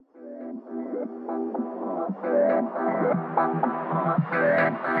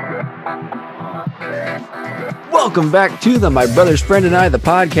Welcome back to the My Brother's Friend and I, the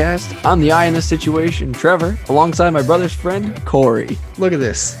podcast. I'm the I in this situation, Trevor, alongside my brother's friend, Corey. Look at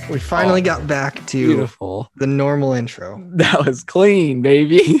this. We finally got back to Beautiful. the normal intro. That was clean,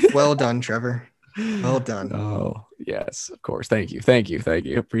 baby. Well done, Trevor. Well done. Oh, yes, of course. Thank you.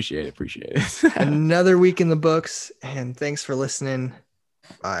 Appreciate it. Another week in the books, and thanks for listening.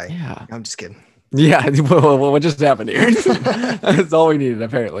 Bye. Yeah. I'm just kidding. Yeah, well, what just happened here? That's all we needed,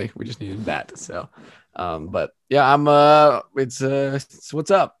 apparently. We just needed that. So, but yeah, so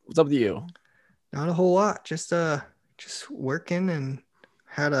what's up? What's up with you? Not a whole lot. Just working and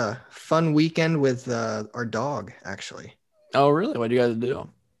had a fun weekend with our dog, actually. Oh, really? What do you guys do?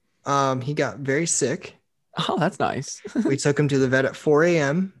 He got very sick. Oh, that's nice. We took him to the vet at 4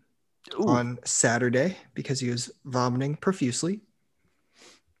 a.m. Ooh. on Saturday because he was vomiting profusely.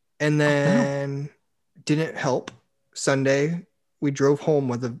 And then didn't help. Sunday, we drove home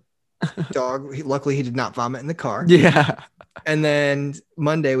with a dog. Luckily, he did not vomit in the car. Yeah. And then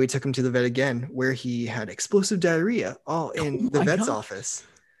Monday, we took him to the vet again, where he had explosive diarrhea all in the vet's office.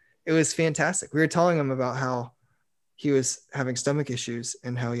 It was fantastic. We were telling him about how he was having stomach issues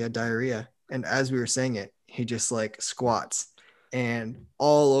and how he had diarrhea. And as we were saying it, he just like squats and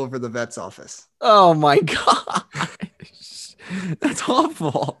all over the vet's office. Oh my gosh. That's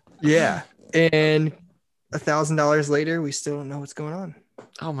awful. Yeah. And $1,000 later, we still don't know what's going on.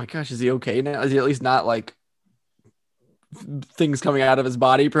 Oh my gosh. Is he okay now? Is he at least not like things coming out of his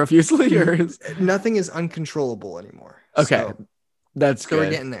body profusely, or is nothing is uncontrollable anymore? Okay. That's so good. We're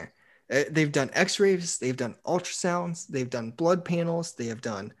getting there. They've done x-rays, they've done ultrasounds, they've done blood panels, they have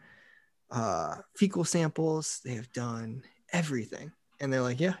done fecal samples, they have done everything. And they're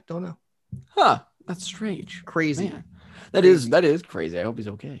like, yeah, don't know. Huh. That's strange. Crazy. Man. That is crazy. I hope he's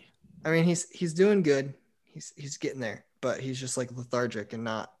okay. I mean, he's doing good. He's getting there, but he's just like lethargic and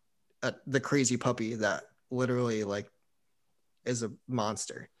not the crazy puppy that literally like is a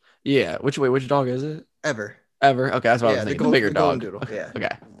monster. Yeah. Which dog is it? Ever. Okay, that's what I was thinking. The bigger dog. Doodle. Yeah.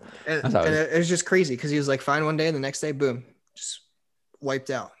 Okay. And it was just crazy because he was like fine one day and the next day, boom, just wiped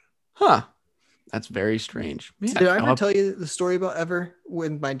out. Huh. That's very strange. Yeah, Did I ever tell you the story about Ever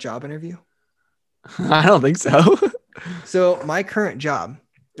with my job interview? I don't think so. So my current job,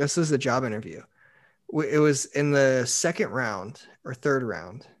 this was a job interview. It was in the second round or third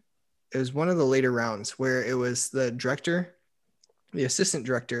round. It was one of the later rounds where it was the director, the assistant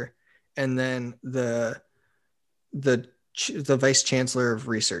director, and then the vice chancellor of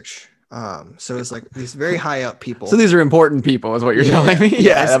research. So it's like these very high up people. So these are important people, is what you're telling me.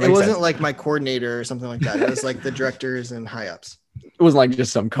 Yeah, it wasn't like my coordinator or something like that. It was like the directors and high ups. It wasn't like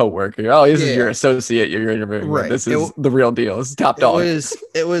just some coworker. Oh, this is your associate you're interviewing. Right. This is the real deal. This is top dog.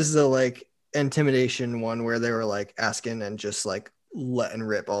 It was the like intimidation one where they were like asking and just like letting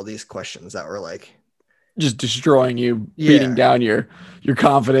rip all these questions that were like just destroying you, beating down your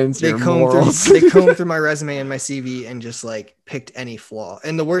confidence, your morals. They combed through my resume and my CV and just like picked any flaw.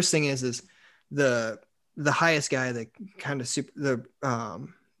 And the worst thing is the highest guy, the kind of the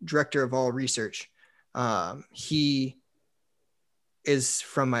director of all research, he is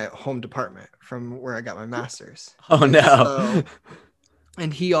from my home department, from where I got my master's. Oh no.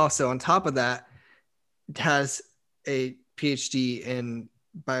 And he also, on top of that, has a PhD in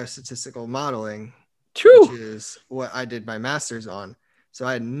biostatistical modeling. True. Which is what I did my master's on. So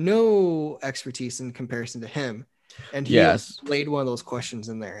I had no expertise in comparison to him. And he laid one of those questions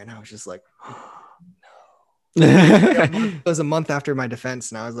in there. And I was just like, oh, no. It was a month after my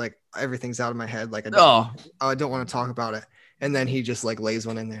defense. And I was like, everything's out of my head. Like, I don't want to talk about it. And then he just like lays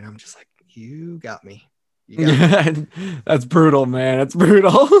one in there. And I'm just like, you got me. That's brutal, man. That's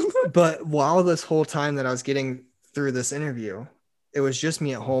brutal. But while this whole time that I was getting through this interview, it was just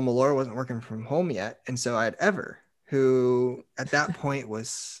me at home. Laura wasn't working from home yet. And so I had Ever, who at that point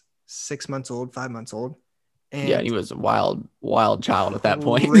was 5 months old. And he was a wild child at that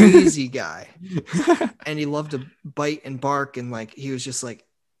point. Crazy guy. And he loved to bite and bark. And like, he was just like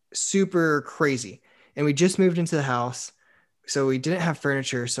super crazy. And we just moved into the house. So we didn't have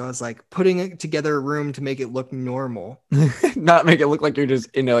furniture. So I was like putting it together a room to make it look normal. Not make it look like you're just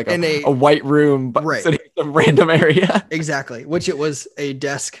in like a white room, but sitting in some random area. Exactly. Which it was a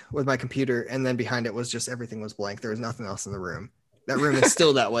desk with my computer. And then behind it was just everything was blank. There was nothing else in the room. That room is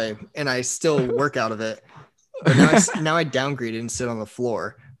still that way. And I still work out of it. But now I downgraded and sit on the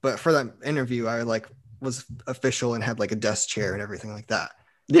floor. But for that interview, I like was official and had like a desk chair and everything like that.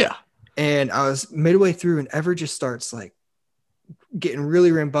 Yeah. And I was midway through and Ever just starts like getting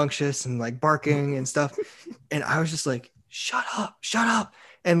really rambunctious and like barking and stuff. And I was just like, shut up.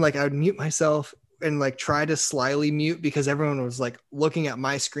 And like, I would mute myself and like try to slyly mute because everyone was like looking at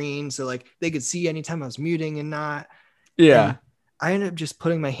my screen. So like they could see anytime I was muting and not. Yeah. And I ended up just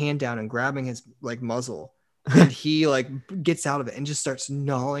putting my hand down and grabbing his like muzzle, and he like gets out of it and just starts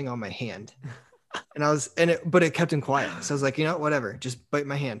gnawing on my hand. And but it kept him quiet. So I was like, whatever, just bite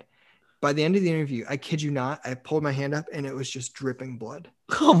my hand. By the end of the interview, I kid you not, I pulled my hand up and it was just dripping blood.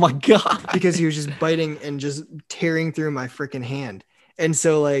 Oh my God. Because he was just biting and just tearing through my freaking hand. And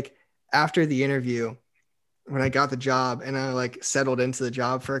so like after the interview, when I got the job and I like settled into the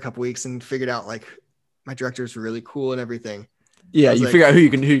job for a couple weeks and figured out like my directors were really cool and everything. Yeah, you figure out who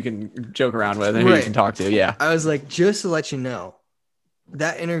you can joke around with and who you can talk to. Yeah. I was like, just to let you know,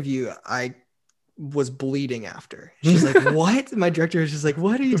 that interview, I was bleeding after. She's like, what? My director is just like,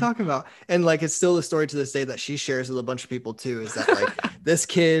 what are you talking about? And like, it's still the story to this day that she shares with a bunch of people too, is that like this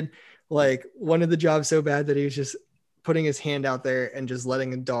kid like wanted the job so bad that he was just putting his hand out there and just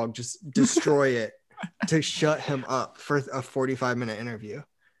letting a dog just destroy it to shut him up for a 45-minute interview.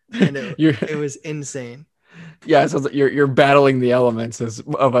 And it was insane. Yeah, so you're battling the elements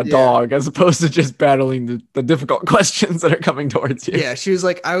of a dog as opposed to just battling the difficult questions that are coming towards you. Yeah, she was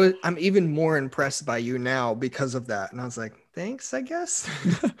like, I'm even more impressed by you now because of that. And I was like, thanks, I guess.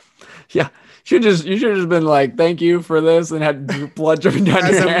 Yeah, you should have just been like, thank you for this, and had blood dripping down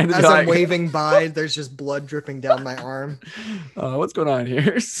your hand. As I'm waving by, there's just blood dripping down my arm. What's going on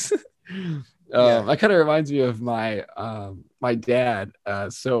here? That kind of reminds me of my my dad.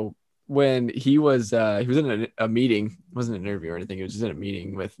 So when he was in a meeting, it wasn't an interview or anything, he was just in a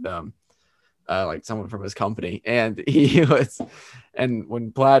meeting with like someone from his company, and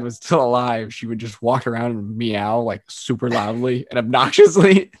when Plaid was still alive, she would just walk around and meow like super loudly and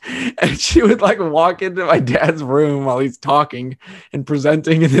obnoxiously, and she would like walk into my dad's room while he's talking and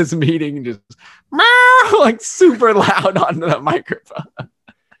presenting in this meeting and just meow like super loud onto the microphone.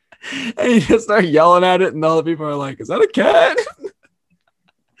 And he just started yelling at it, and all the people are like, is that a cat?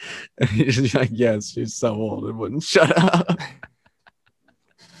 And he's like, yes, she's so old it wouldn't shut up.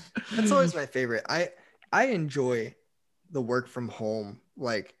 That's always my favorite. I enjoy the work from home,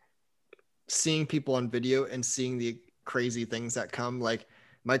 like seeing people on video and seeing the crazy things that come. Like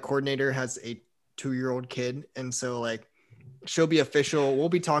my coordinator has a 2-year-old kid, and so like she'll be official. We'll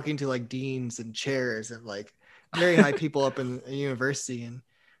be talking to like deans and chairs and like very high people up in a university, and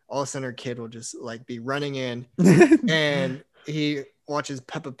all of a sudden her kid will just like be running in and he watches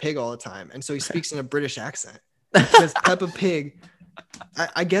Peppa Pig all the time, and so he speaks in a British accent because Peppa Pig,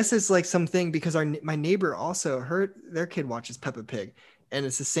 I guess it's like something because my neighbor also their kid watches Peppa Pig, and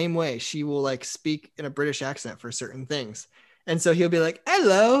it's the same way. She will like speak in a British accent for certain things, and so he'll be like,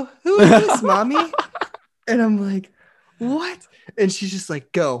 hello, who is this, mommy? And I'm like, what? And she's just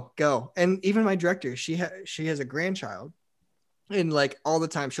like, go. And even my director, she has a grandchild, and like all the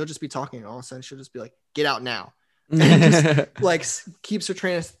time she'll just be talking, and all of a sudden she'll just be like, get out now. And just like keeps her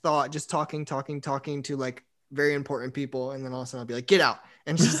train of thought, just talking to like very important people, and then all of a sudden I'll be like, get out,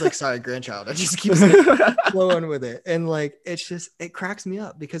 and she's like, sorry, grandchild. I just keep flowing with it, and like it cracks me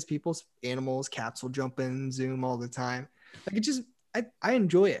up because people's animals, cats will jump in Zoom all the time. Like I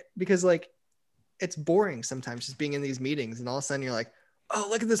enjoy it because like it's boring sometimes just being in these meetings, and all of a sudden you're like, oh,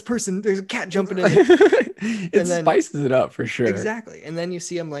 look at this person, there's a cat jumping in. It spices it up for sure. Exactly. And then you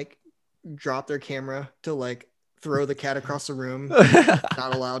see them like drop their camera to like throw the cat across the room.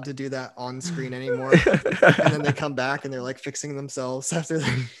 Not allowed to do that on screen anymore. And then they come back and they're like fixing themselves after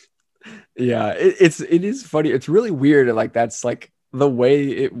that. Yeah, it is funny. It's really weird. Like that's like the way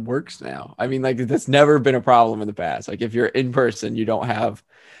it works now. I mean, like that's never been a problem in the past. Like if you're in person, you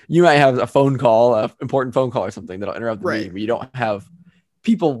might have a phone call, an important phone call or something that'll interrupt the meeting, but you don't have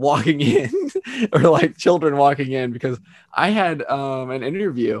people walking in or like children walking in. Because I had an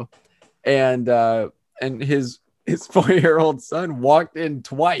interview, and his 4-year-old son walked in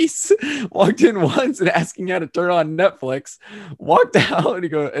twice, walked in once and asking how to turn on Netflix, walked out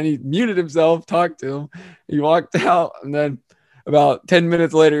and he muted himself, talked to him. He walked out, and then about 10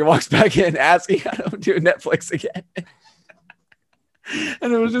 minutes later, he walks back in asking how to do Netflix again.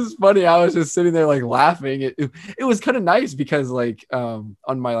 And it was just funny. I was just sitting there like laughing. It was kind of nice because like on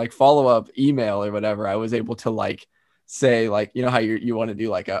my like follow-up email or whatever, I was able to like say like, you know how you want to do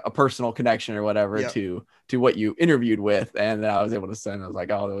like a personal connection or whatever to what you interviewed with, and then I was able to send, I was like,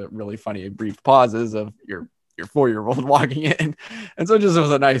 oh, really funny brief pauses of your 4-year-old walking in, and so it just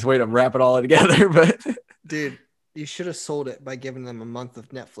was a nice way to wrap it all together. But dude, you should have sold it by giving them a month of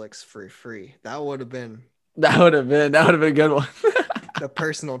Netflix for free. That would have been a good one. The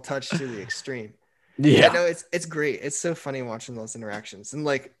personal touch to the extreme. Yeah, no, it's great. It's so funny watching those interactions, and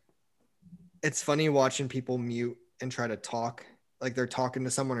like it's funny watching people mute and try to talk like they're talking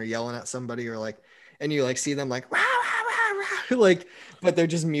to someone or yelling at somebody, or like, and you like see them like, rah, rah, rah, rah, like, but they're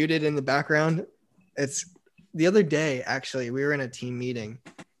just muted in the background. It's the other day, actually, we were in a team meeting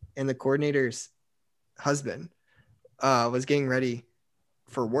and the coordinator's husband was getting ready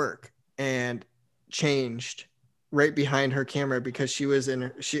for work and changed right behind her camera because she was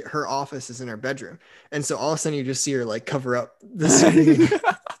in her office is in her bedroom. And so all of a sudden you just see her like cover up the screen.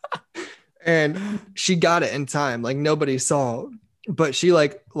 And she got it in time. Like nobody saw, but she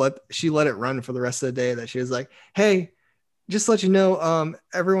like let it run for the rest of the day, that she was like, hey, just to let you know,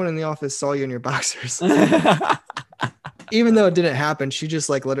 everyone in the office saw you in your boxers. Even though it didn't happen, she just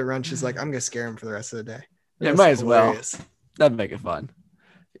like let it run. She's like, I'm gonna scare him for the rest of the day. Yeah, might as well. That'd make it fun.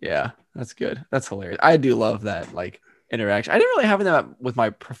 Yeah, that's good. That's hilarious. I do love that like interaction. I didn't really have that with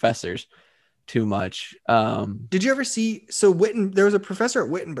my professors too much. Did you ever see? So there was a professor at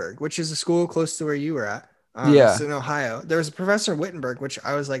Wittenberg, which is a school close to where you were at. Yeah, so in Ohio, there was a professor at Wittenberg, which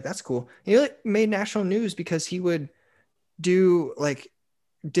I was like, that's cool. He like made national news because he would do like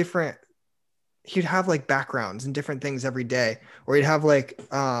different. He'd have like backgrounds and different things every day, or he'd have like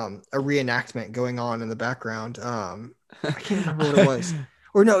a reenactment going on in the background. I can't remember what it was.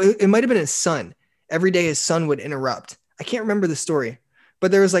 Or no, it might have been his son. Every day his son would interrupt. I can't remember the story,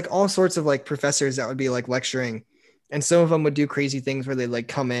 but there was like all sorts of like professors that would be like lecturing, and some of them would do crazy things where they like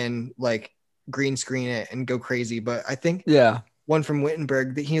come in, like green screen it and go crazy. But I think one from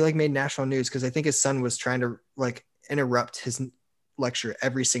Wittenberg that he like made national news because I think his son was trying to like interrupt his lecture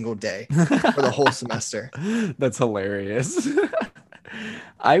every single day for the whole semester. That's hilarious.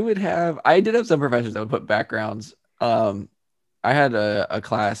 I did have some professors that would put backgrounds. I had a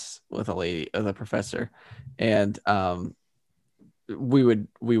class with a professor, and I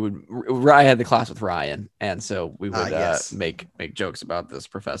had the class with Ryan, and so we would make jokes about this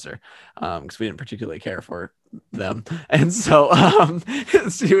professor because we didn't particularly care for them, and so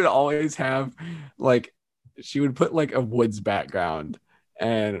she would always have like, she would put like a woods background,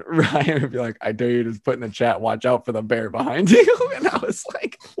 and Ryan would be like, I dare you to put in the chat, watch out for the bear behind you. And I was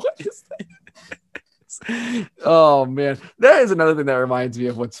like, what is that? Oh man, that is another thing that reminds me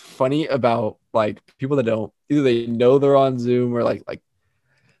of what's funny about like people that don't, either they know they're on Zoom, or like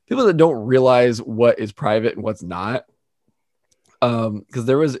people that don't realize what is private and what's not. Because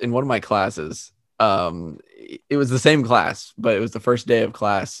there was in one of my classes, it was the same class, but it was the first day of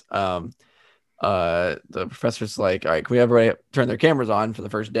class. The professor's like, all right, can we everybody turn their cameras on for the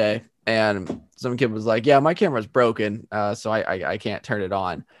first day? And some kid was like, yeah, my camera's broken, so I can't turn it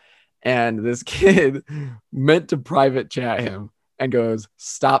on. And this kid meant to private chat him and goes,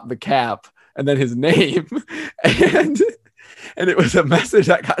 stop the cap, and then his name, and it was a message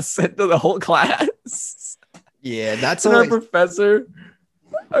that got sent to the whole class. Yeah, that's our professor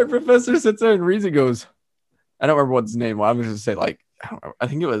sits there and reads it, goes, I don't remember what his name was. I'm just gonna say like, I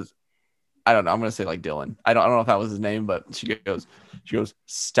think it was, I don't know. I'm going to say like Dylan. I don't know if that was his name, but she goes,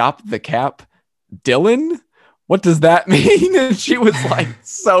 stop the cap, Dylan. What does that mean? And she was like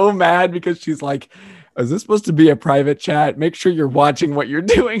so mad because she's like, is this supposed to be a private chat? Make sure you're watching what you're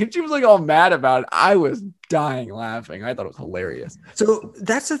doing. And she was like all mad about it. I was dying laughing. I thought it was hilarious. So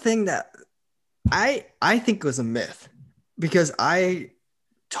that's the thing that I think was a myth, because I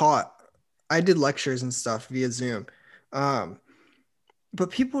did lectures and stuff via Zoom. But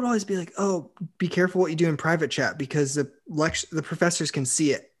people would always be like, oh, be careful what you do in private chat because the professors can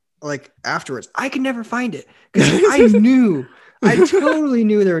see it like afterwards. I could never find it because I totally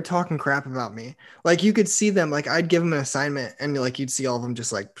knew they were talking crap about me. Like you could see them, like I'd give them an assignment and like you'd see all of them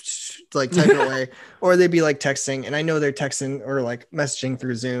just like typing away, or they'd be like texting, and I know they're texting or like messaging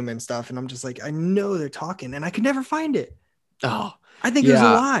through Zoom and stuff. And I'm just like, I know they're talking and I could never find it. Oh, I think it was a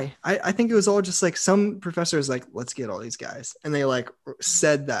lie. I think it was all just like some professors like, let's get all these guys. And they like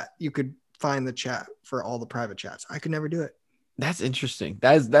said that you could find the chat for all the private chats. I could never do it. That's interesting.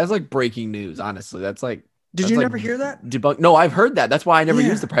 That's like breaking news. Honestly, that's like, did you never hear that? Debunk? No, I've heard that. That's why I never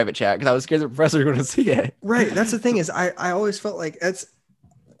used the private chat, because I was scared the professor was going to see it. Right. That's the thing is I always felt like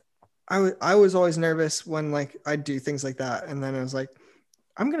I was always nervous when like I'd do things like that. And then I was like,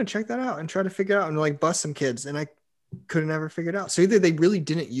 I'm going to check that out and try to figure it out and like bust some kids. And I could have never figured out. So either they really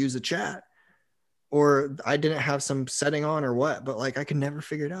didn't use a chat, or I didn't have some setting on, or what, but like I could never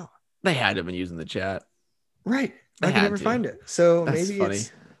figure it out. They had to have been using the chat. Right. I could never find it. So that's funny.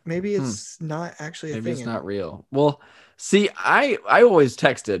 Maybe it's not actually a thing. Maybe it's not real. Well, see, I always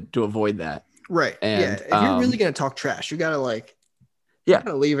texted to avoid that. Right. And if you're really going to talk trash, you got to like, you got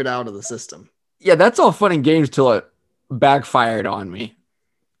to leave it out of the system. Yeah. That's all fun and games till it backfired on me.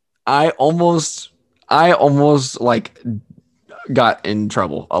 I almost like got in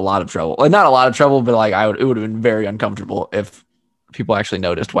trouble, a lot of trouble. Like not a lot of trouble, but like it would have been very uncomfortable if people actually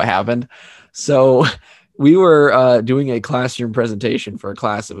noticed what happened. So we were doing a classroom presentation for a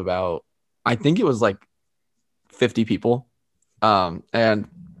class of about, I think it was like 50 people. And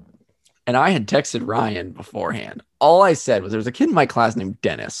I had texted Ryan beforehand. All I said was there was a kid in my class named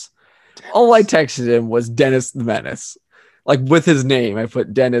Dennis. All I texted him was Dennis the Menace. Like with his name, I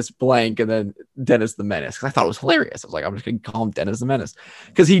put Dennis blank and then Dennis the Menace because I thought it was hilarious. I was like, I'm just going to call him Dennis the Menace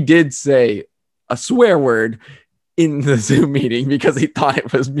because he did say a swear word in the Zoom meeting because he thought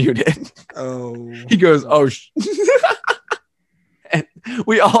it was muted. Oh, he goes, oh, and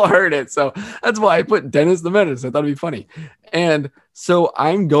we all heard it. So that's why I put Dennis the Menace. I thought it'd be funny. And so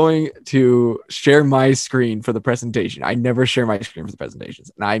I'm going to share my screen for the presentation. I never share my screen for the presentations.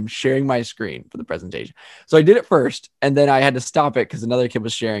 And I'm sharing my screen for the presentation. So I did it first. And then I had to stop it because another kid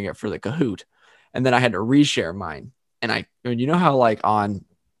was sharing it for the Kahoot. And then I had to reshare mine. And you know how like on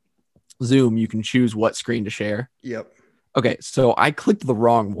Zoom, you can choose what screen to share? Yep. Okay. So I clicked the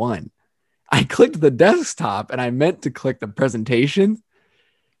wrong one. I clicked the desktop and I meant to click the presentation.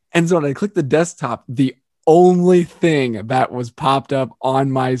 And so when I clicked the desktop, the only thing that was popped up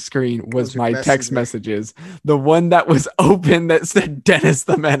on my screen was my text messages. The one that was open that said Dennis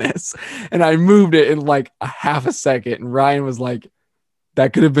the Menace. And I moved it in like a half a second. And Ryan was like,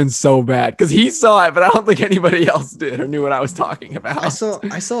 that could have been so bad because he saw it, but I don't think anybody else did or knew what I was talking about. I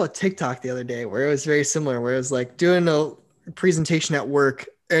saw a TikTok the other day where it was very similar, where it was like doing a presentation at work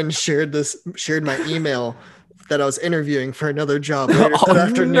and shared my email that I was interviewing for another job later that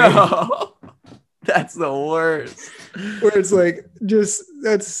afternoon. No. That's the worst. Where it's like,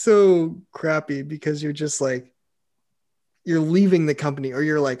 that's so crappy because you're just like, you're leaving the company or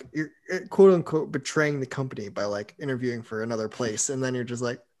you're quote unquote betraying the company by like interviewing for another place. And then you're just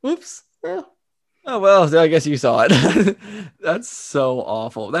like, whoops. Yeah. Oh, well, I guess you saw it. That's so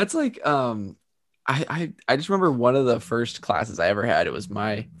awful. That's like, I just remember one of the first classes I ever had. It was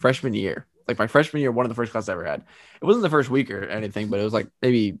my freshman year. Like my freshman year, one of the first classes I ever had. It wasn't the first week or anything, but it was like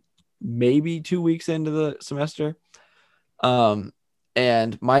maybe 2 weeks into the semester.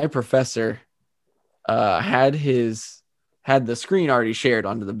 And my professor had the screen already shared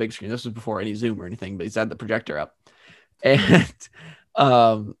onto the big screen. This was before any Zoom or anything, but he's had the projector up. And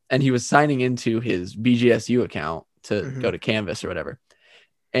he was signing into his BGSU account to go to Canvas or whatever.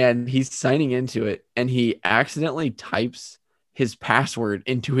 And he's signing into it and he accidentally types his password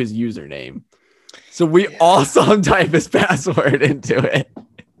into his username. So we all saw him type his password into it.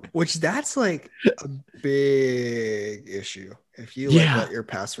 Which that's like a big issue if you let your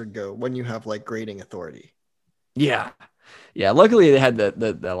password go when you have like grading authority. Yeah. Yeah. Luckily they had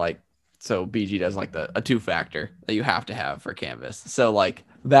the like, so BG does like a 2-factor that you have to have for Canvas. So like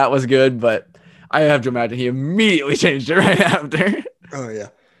that was good, but I have to imagine he immediately changed it right after. Oh yeah.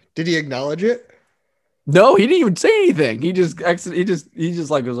 Did he acknowledge it? No, he didn't even say anything. He just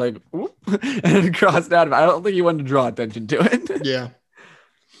like was like, whoop, and crossed out of it. I don't think he wanted to draw attention to it. Yeah.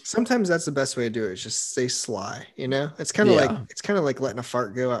 Sometimes that's the best way to do it. Is just stay sly. You know, it's kind of like letting a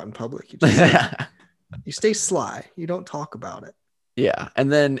fart go out in public. You stay sly. You don't talk about it. Yeah,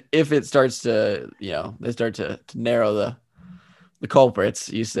 and then if it starts to, they start to narrow the culprits,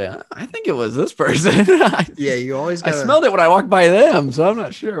 you say, I think it was this person. Yeah, you always gotta, I smelled it when I walked by them, so I'm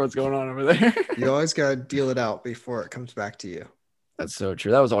not sure what's going on over there. You always got to deal it out before it comes back to you. That's so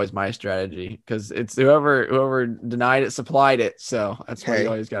true. That was always my strategy because it's whoever denied it supplied it. So that's why you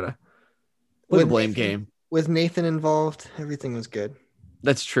always got to play the blame game. With Nathan involved, everything was good.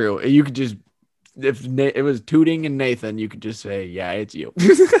 That's true. You could just, if it was Tooting and Nathan, you could just say, yeah, it's you.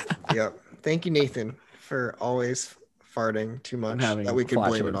 Yep. Thank you, Nathan, for always farting too much that we could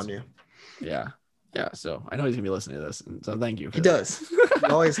blame it on you. Yeah. Yeah. So I know he's gonna be listening to this. And so thank you. He does.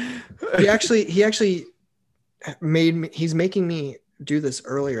 He actually he's making me do this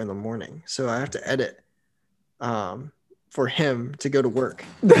earlier in the morning. So I have to edit for him to go to work.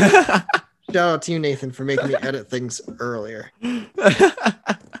 Shout out to you, Nathan, for making me edit things earlier.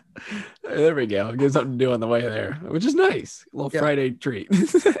 There we go. Get something to do on the way there, which is nice. A little Friday treat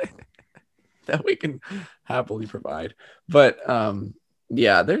that we can happily provide. But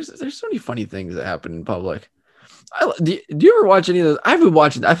there's so many funny things that happen in public. Do you ever watch any of those? I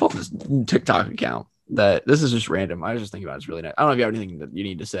follow this TikTok account that this is just random. I was just thinking about it. It's really nice. I don't know if you have anything that you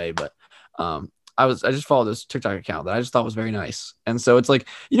need to say, but I just followed this TikTok account that I just thought was very nice. And so it's like,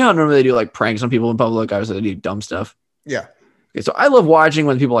 how normally they do like pranks on people in public. Obviously they do dumb stuff. Yeah. Okay, so I love watching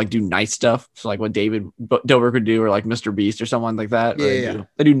when people like do nice stuff. So like what David Dobrik would do, or like Mr. Beast or someone like that. Yeah.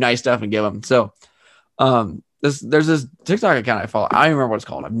 They do nice stuff and give them. So there's this TikTok account I follow. I don't remember what it's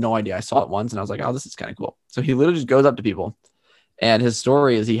called. I have no idea. I saw it once and I was like, oh, this is kind of cool. So he literally just goes up to people. And his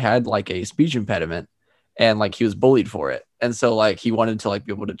story is he had like a speech impediment and like he was bullied for it. And so like he wanted to like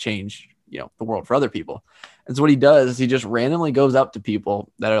be able to change, the world for other people. And so what he does is he just randomly goes up to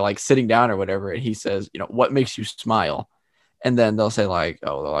people that are like sitting down or whatever, and he says, what makes you smile? And then they'll say like,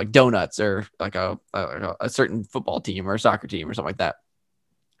 oh, like donuts, or like a certain football team or a soccer team or something like that.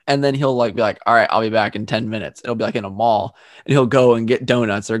 And then he'll like be like, all right, I'll be back in 10 minutes. It'll be like in a mall, and he'll go and get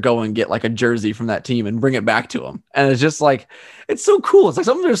donuts or go and get like a jersey from that team and bring it back to him. And it's just like, it's so cool. It's like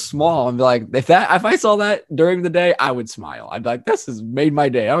something just small. And be like, if I saw that during the day, I would smile. I'd be like, this has made my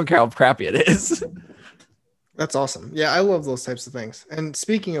day. I don't care how crappy it is. That's awesome. Yeah, I love those types of things. And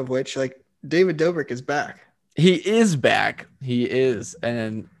speaking of which, like David Dobrik is back. He is back. He is.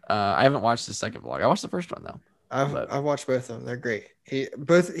 And I haven't watched the second vlog. I watched the first one though. I've watched both of them. They're great. He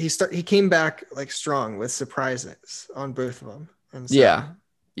came back like strong with surprises on both of them. And so,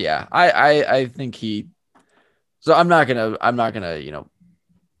 yeah. I think so I'm not gonna,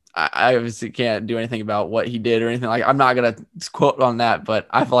 I obviously can't do anything about what he did or anything. Like, I'm not gonna quote on that, but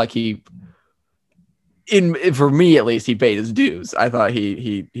I feel like for me at least, he paid his dues. I thought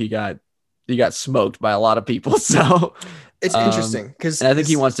he got smoked by a lot of people. So it's interesting because I think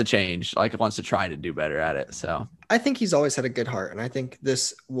he wants to change, like wants to try to do better at it. So I think he's always had a good heart, and I think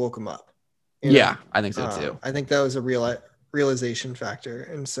this woke him up. Yeah, I think so too. I think that was a realization factor,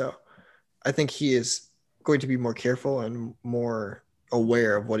 and so I think he is going to be more careful and more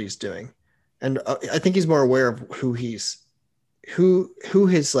aware of what he's doing, and I think he's more aware of who he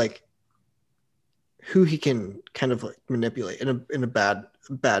can kind of like manipulate in a bad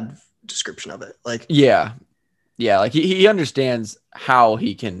description of it. Like like he understands how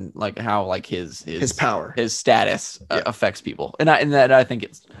he can, like how like his power, his status affects people, and I think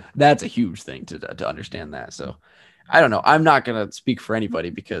that's a huge thing to understand that. So I don't know. I'm not gonna speak for anybody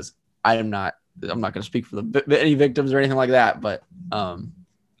because I'm not gonna speak for any victims or anything like that. But I'm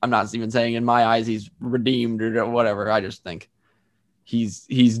not even saying in my eyes he's redeemed or whatever. I just think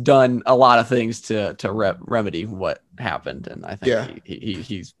he's done a lot of things to remedy what happened, and I think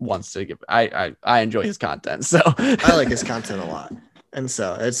he wants to give. I enjoy his content, so I like his content a lot, and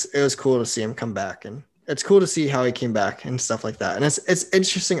so it was cool to see him come back, and it's cool to see how he came back and stuff like that. And it's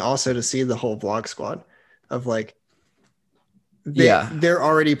interesting also to see the whole vlog squad of like they're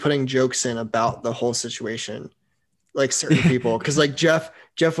already putting jokes in about the whole situation, like certain people, because like Jeff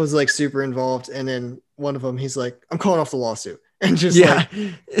was like super involved, and then one of them he's like, I'm calling off the lawsuit. And just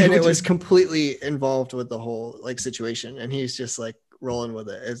and it was completely involved with the whole like situation, and he's just like rolling with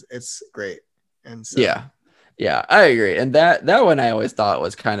it. It's great. And so yeah, I agree. And that one I always thought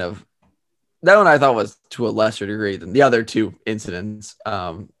was was to a lesser degree than the other two incidents.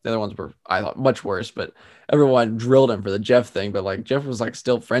 The other ones were, I thought, much worse, but everyone drilled him for the Jeff thing. But like Jeff was like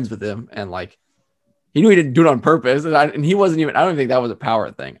still friends with him, and like he knew he didn't do it on purpose, and he wasn't even. I don't think that was a power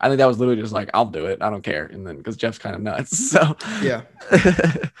thing. I think that was literally just like, I'll do it. I don't care. And then because Jeff's kind of nuts, so yeah.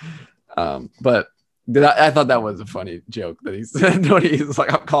 But I thought that was a funny joke that he said. He's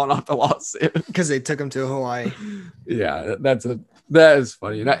like, I'm calling off the lawsuit because they took him to Hawaii. Yeah, that is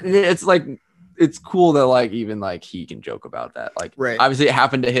funny. And it's like, it's cool that like even like he can joke about that. Like, right. Obviously it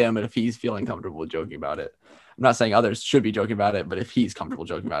happened to him, and if he's feeling comfortable joking about it, I'm not saying others should be joking about it, but if he's comfortable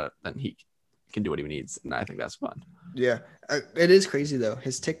joking about it, then he can do what he needs, and I think that's fun. Yeah, it is crazy though.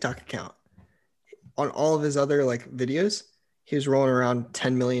 His TikTok account, on all of his other like videos, he was rolling around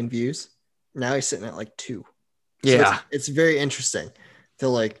 10 million views. Now he's sitting at like 2. Yeah, so it's very interesting to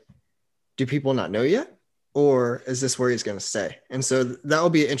like, do people not know yet, or is this where he's going to stay? And so that will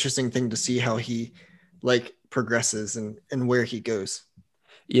be an interesting thing to see how he like progresses and where he goes.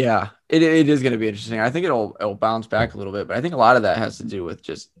 Yeah, it is going to be interesting. I think it'll bounce back a little bit, but I think a lot of that has to do with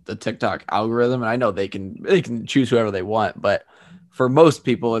just the TikTok algorithm. And I know they can choose whoever they want, but for most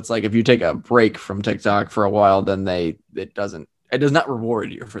people, it's like if you take a break from TikTok for a while, then it does not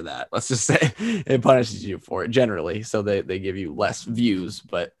reward you for that. Let's just say it punishes you for it generally. So they give you less views,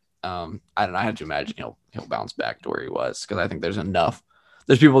 but I don't know. I have to imagine he'll bounce back to where he was, because I think there's enough.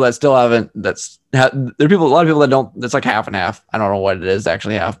 There's people that still haven't. There are a lot of people that don't. That's like half and half. I don't know what it is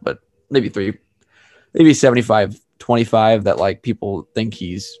actually half, but maybe 75-25 that like people think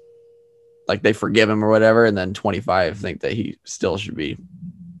he's like they forgive him or whatever, and then 25 think that he still should be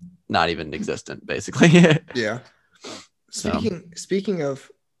not even existent, basically. Yeah. Speaking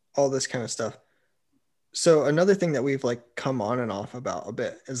of all this kind of stuff, so another thing that we've like come on and off about a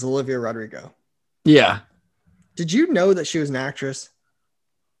bit is Olivia Rodrigo. Yeah. Did you know that she was an actress?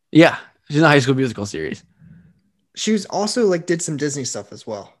 Yeah, she's in the High School Musical series. She was also like did some Disney stuff as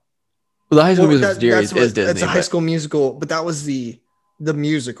well. Well, the High School Musical series is Disney. That's a High School Musical, but that was the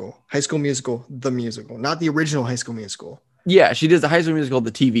musical, High School Musical, the musical, not the original High School Musical. Yeah, she does the High School Musical, the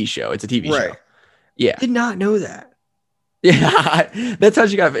TV show. It's a TV show. Yeah. Did not know that. Yeah, that's how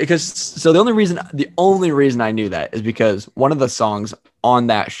she got, because so the only reason I knew that is because one of the songs on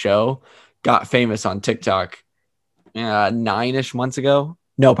that show got famous on TikTok 9-ish months ago.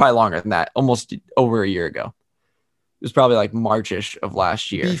 No, probably longer than that. Almost over a year ago. It was probably like March-ish of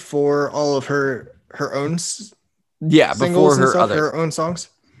last year. Before all of her own before her her other her own songs.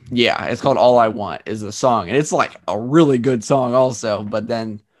 Yeah, it's called All I Want is the song, and it's like a really good song also. But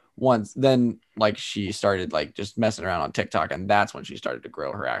then like she started like just messing around on TikTok, and that's when she started to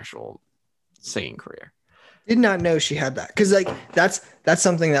grow her actual singing career. Did not know she had that, because like that's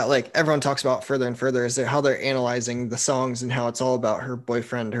something that like everyone talks about further and further, is how they're analyzing the songs and how it's all about her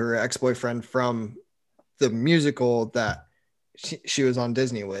ex-boyfriend from the musical that she was on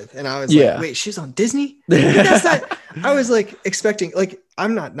Disney with. And I was like, wait, she's on Disney? That's not. I was like expecting, like,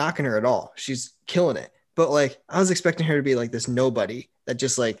 I'm not knocking her at all, she's killing it, but like I was expecting her to be like this nobody that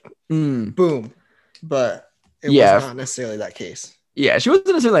just like boom, but it was not necessarily that case. Yeah, she wasn't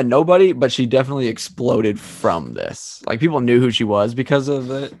necessarily a nobody, but she definitely exploded from this. Like people knew who she was because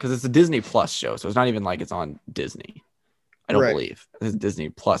of it, because it's a Disney Plus show, so it's not even like it's on Disney. I don't believe it's a Disney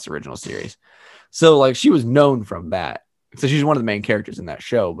Plus original series. So like she was known from that. So she's one of the main characters in that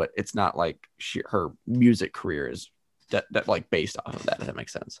show, but it's not like her music career is that like based off of that. If that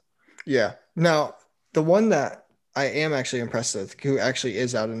makes sense. Yeah. Now the one that I am actually impressed with, who actually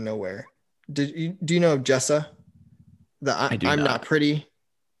is out of nowhere. Do you know of Jessa? I'm not pretty.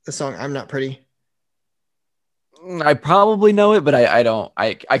 The song I'm Not Pretty. I probably know it, but I don't.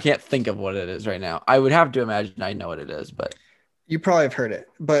 I can't think of what it is right now. I would have to imagine I know what it is, but you probably have heard it.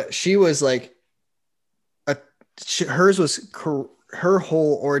 But she was like, her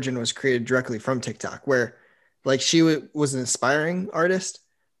whole origin was created directly from TikTok, where like she was an aspiring artist,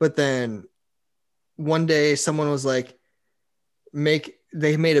 but then one day someone was like,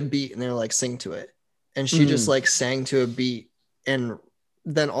 they made a beat and they're like, sing to it. And she just like sang to a beat, and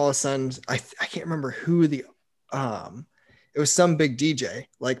then all of a sudden I can't remember who it was some big DJ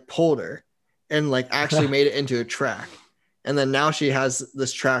like pulled her and like actually made it into a track. And then now she has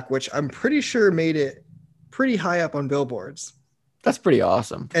this track, which I'm pretty sure made it pretty high up on billboards. That's pretty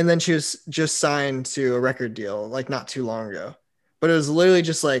awesome. And then she was just signed to a record deal like not too long ago. But it was literally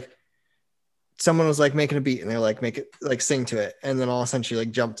just like someone was like making a beat and they're like, make it like sing to it. And then all of a sudden she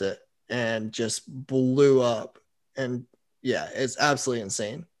like jumped it and just blew up. And yeah, it's absolutely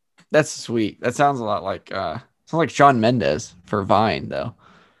insane. That's sweet. That sounds a lot like Shawn Mendes for Vine though.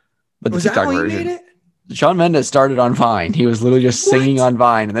 But was the TikTok version. Made it? Shawn Mendes started on Vine. He was literally just singing on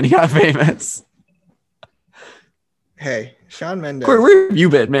Vine, and then he got famous. Hey, Shawn Mendes. Corey, where have you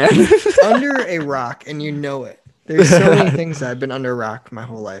been, man? Under a rock, and you know it. There's so many things that I've been under a rock my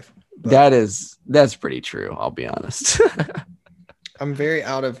whole life. That's pretty true. I'll be honest. I'm very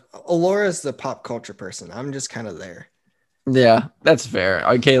out of. Alora's the pop culture person. I'm just kind of there. Yeah, that's fair.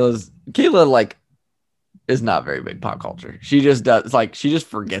 Kayla like is not very big pop culture. She just does like she just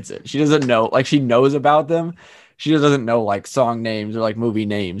forgets it. She doesn't know, like she knows about them. She just doesn't know like song names or like movie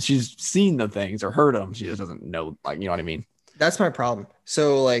names. She's seen the things or heard them. She just doesn't know, like, you know what I mean? That's my problem.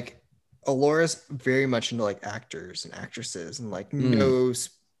 So like Alora's very much into like actors and actresses and like knows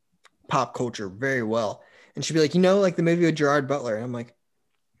pop culture very well. And she'd be like, like the movie with Gerard Butler. And I'm like,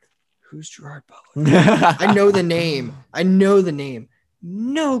 who's Gerard Butler? I know the name.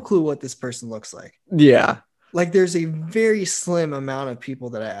 No clue what this person looks like. Yeah. Like there's a very slim amount of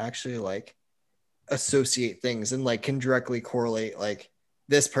people that I actually like associate things and like can directly correlate like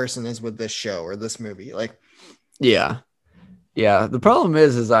this person is with this show or this movie. Like, yeah. The problem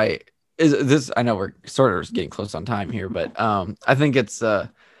is I know we're sort of getting close on time here, but I think it's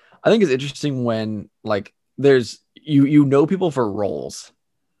interesting when like there's you know people for roles,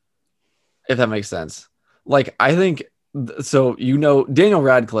 if that makes sense. Like I think so, Daniel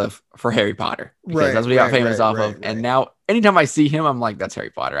Radcliffe for Harry Potter, because that's what he got famous off of. And now anytime I see him, I'm like, that's Harry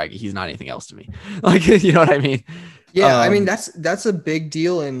Potter. He's not anything else to me. Like, you know what I mean? Yeah. I mean, that's a big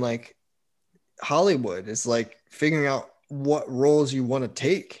deal in like Hollywood, is like figuring out what roles you want to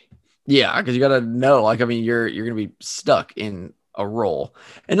take. Yeah. Cause you got to know, like, I mean, you're going to be stuck in a role,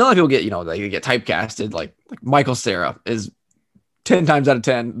 and a lot of people get, they get typecasted. Like Michael Cera is 10 times out of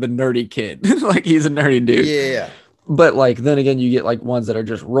 10, the nerdy kid. Like he's a nerdy dude. Yeah. But like then again, you get like ones that are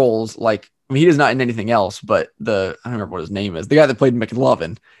just roles. Like, I mean, he is not in anything else. But I don't remember what his name is. The guy that played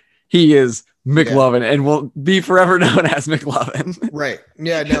McLovin, he is McLovin and will be forever known as McLovin. Right.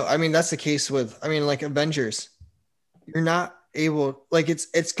 Yeah. No. I mean, that's the case with. I mean, like Avengers, you're not able. Like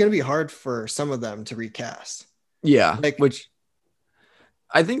it's going to be hard for some of them to recast. Yeah. Like which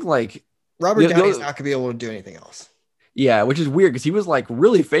I think like Robert Downey is not going to be able to do anything else. Yeah, which is weird because he was like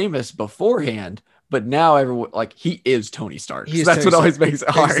really famous beforehand. but now everyone like he is Tony Stark. So that's Tony what Stark. always makes it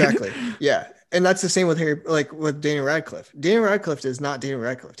hard. Exactly. Yeah. And that's the same with with Daniel Radcliffe. Daniel Radcliffe is not Daniel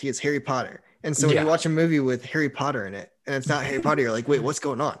Radcliffe. He is Harry Potter. And so when you watch a movie with Harry Potter in it and it's not Harry Potter, you're like, wait, what's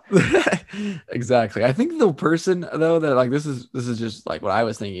going on? Exactly. I think the person though that like this is just like what I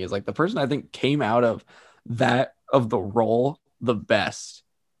was thinking is like the person I think came out of that of the role the best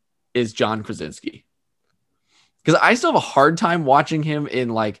is John Krasinski. Because I still have a hard time watching him in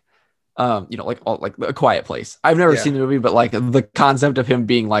like like A Quiet Place. I've never seen the movie, but like the concept of him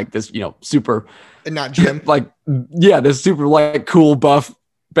being like this, super and not Jim, like this super like cool buff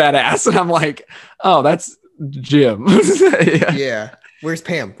badass, and I'm like, oh, that's Jim. Yeah. Where's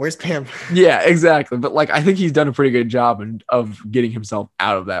Pam? Yeah, exactly. But like I think he's done a pretty good job of getting himself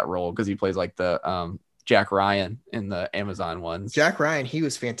out of that role because he plays like the Jack Ryan in the Amazon ones. Jack Ryan, he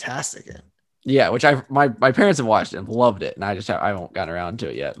was fantastic in. Yeah, which my parents have watched and loved it, and I haven't gotten around to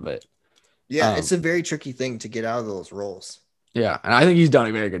it yet, but yeah, it's a very tricky thing to get out of those roles. Yeah, and I think he's done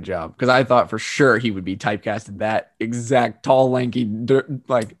a very good job because I thought for sure he would be typecasted that exact tall, lanky,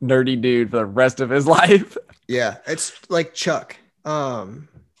 like nerdy dude for the rest of his life. Yeah, it's like Chuck. Have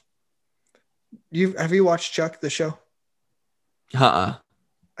you watched Chuck the show? I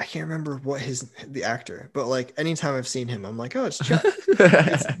can't remember the actor, but like anytime I've seen him, I'm like, oh, it's Chuck.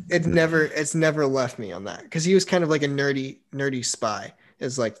 it's never left me on that because he was kind of like a nerdy spy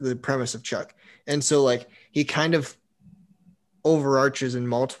is like the premise of Chuck, and so like he kind of overarches in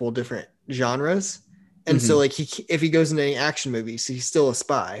multiple different genres. And so like if he goes into any action movies, he's still a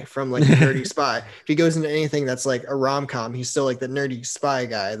spy from like a nerdy spy. If he goes into anything that's like a rom-com, he's still like the nerdy spy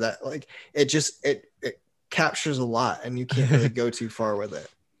guy that like it captures a lot and you can't really go too far with it.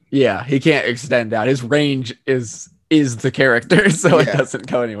 Yeah, he can't extend out. His range is the character, so it doesn't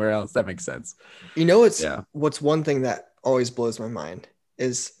go anywhere else. That makes sense. You know, what's one thing that always blows my mind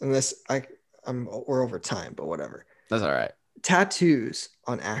is, and this we're over time, but whatever. That's all right. Tattoos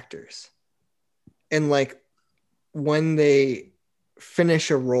on actors. And like when they finish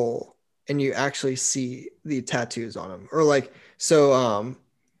a role and you actually see the tattoos on them, or like, so,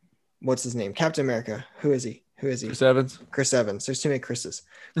 what's his name? Captain America. Who is he? Chris Evans. Chris Evans. There's too many Chris's.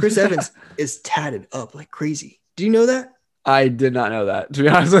 Chris Evans is tatted up like crazy. Do you know that? I did not know that, to be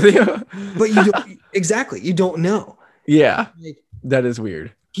honest with you. But you don't exactly. You don't know. Yeah, like, that is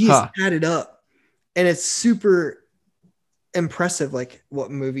weird. He's tatted up, and it's super impressive, like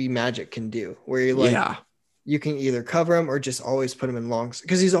what movie magic can do, where you're like, you can either cover him or just always put him in long,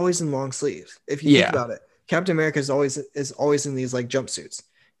 because he's always in long sleeves. If you think about it, Captain America is always in these like jumpsuits,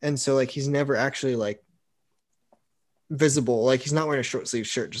 and so like he's never actually like visible, like he's not wearing a short sleeve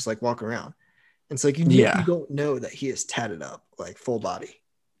shirt, just like walking around. And so like you don't know that he is tatted up like full body.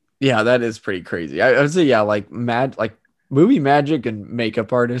 Yeah, that is pretty crazy. I would say like movie magic and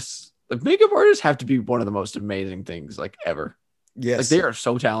makeup artists. Like makeup artists have to be one of the most amazing things like ever. Yes. Like they are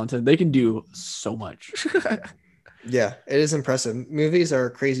so talented. They can do so much. Yeah, it is impressive. Movies are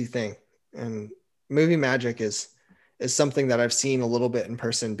a crazy thing. And movie magic is something that I've seen a little bit in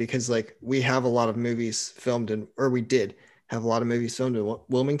person because like we have a lot of movies filmed we did have a lot of movies filmed in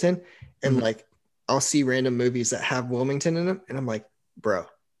Wilmington. And like I'll see random movies that have Wilmington in them. And I'm like, bro,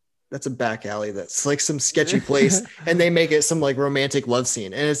 that's a back alley. That's like some sketchy place. And they make it some like romantic love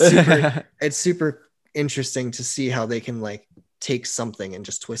scene. And it's super interesting to see how they can like take something and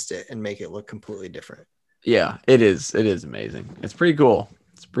just twist it and make it look completely different. Yeah, it is. It is amazing. It's pretty cool.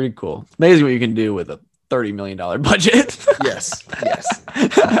 It's amazing what you can do with a $30 million budget. Yes.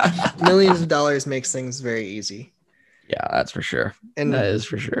 Millions of dollars makes things very easy. Yeah, that's for sure. And that is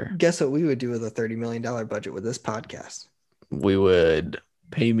for sure. Guess what we would do with a $30 million budget with this podcast? We would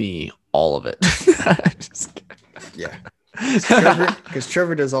pay me all of it. Yeah. Because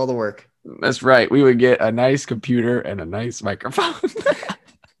Trevor does all the work. That's right. We would get a nice computer and a nice microphone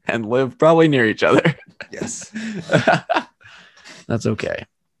and live probably near each other. Yes. That's okay.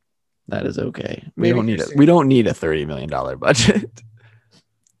 That is okay. We don't need a $30 million budget.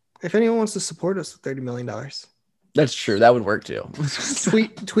 If anyone wants to support us with $30 million. That's true. That would work too.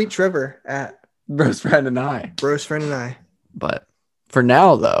 tweet Trevor at Bros Friend and I. But for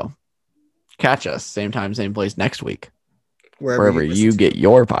now, though, catch us same time, same place next week, wherever you get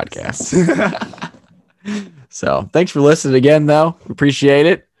your podcasts. So thanks for listening again, though. Appreciate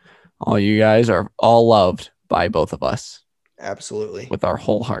it. All you guys are all loved by both of us. Absolutely. With our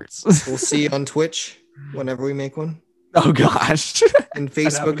whole hearts. We'll see you on Twitch whenever we make one. Oh, gosh. And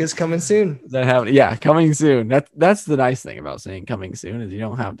Facebook is coming soon. Yeah, coming soon. That's the nice thing about saying coming soon is you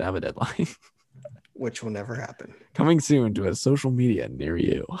don't have to have a deadline. Which will never happen. Coming soon to a social media near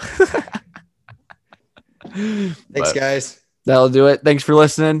you. Thanks, guys. That'll do it. Thanks for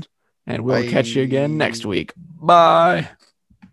listening. And we'll catch you again next week. Bye.